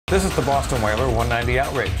This is the Boston Whaler 190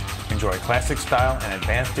 Outrage. Enjoy classic style and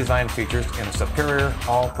advanced design features in a superior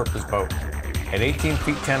all-purpose boat. At 18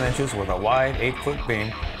 feet 10 inches with a wide 8-foot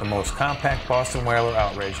beam, the most compact Boston Whaler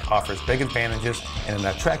Outrage offers big advantages in an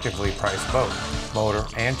attractively priced boat, motor,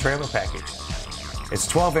 and trailer package.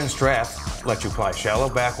 Its 12-inch draft lets you fly shallow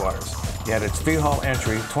backwaters, yet its feed-hull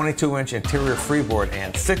entry, 22-inch interior freeboard,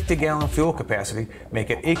 and 60-gallon fuel capacity make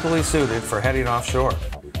it equally suited for heading offshore.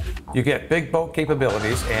 You get big boat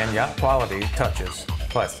capabilities and yacht-quality touches,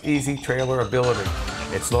 plus easy trailer ability.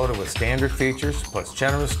 It's loaded with standard features, plus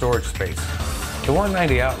generous storage space. The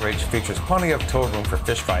 190 Outrage features plenty of tow room for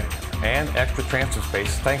fish fighting, and extra transom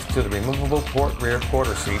space thanks to the removable port rear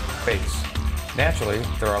quarter seat base. Naturally,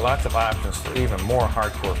 there are lots of options for even more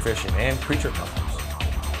hardcore fishing and creature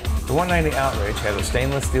comforts. The 190 Outrage has a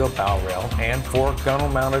stainless steel bow rail and 4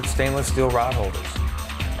 gunnel-mounted stainless steel rod holders.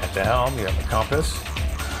 At the helm, you have a compass,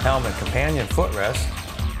 helm and companion footrest,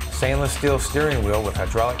 stainless steel steering wheel with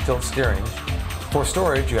hydraulic tilt steering. For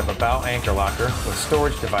storage, you have a bow anchor locker with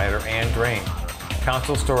storage divider and drain,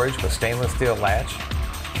 console storage with stainless steel latch,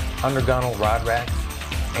 under gunnel rod racks,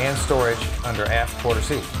 and storage under aft quarter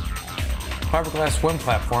seat. Fiberglass swim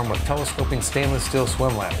platform with telescoping stainless steel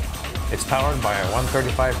swim ladder. It's powered by a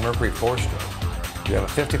 135 Mercury 4-stroke. You have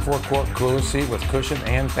a 54-quart cooler seat with cushion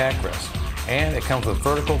and backrest, and it comes with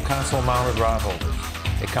vertical console-mounted rod holders.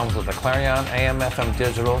 It comes with a Clarion AM/FM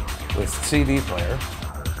digital with CD player,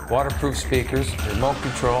 waterproof speakers, remote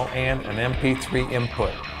control, and an MP3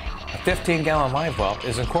 input. A 15-gallon live well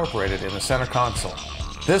is incorporated in the center console.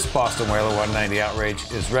 This Boston Whaler 190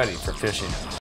 Outrage is ready for fishing.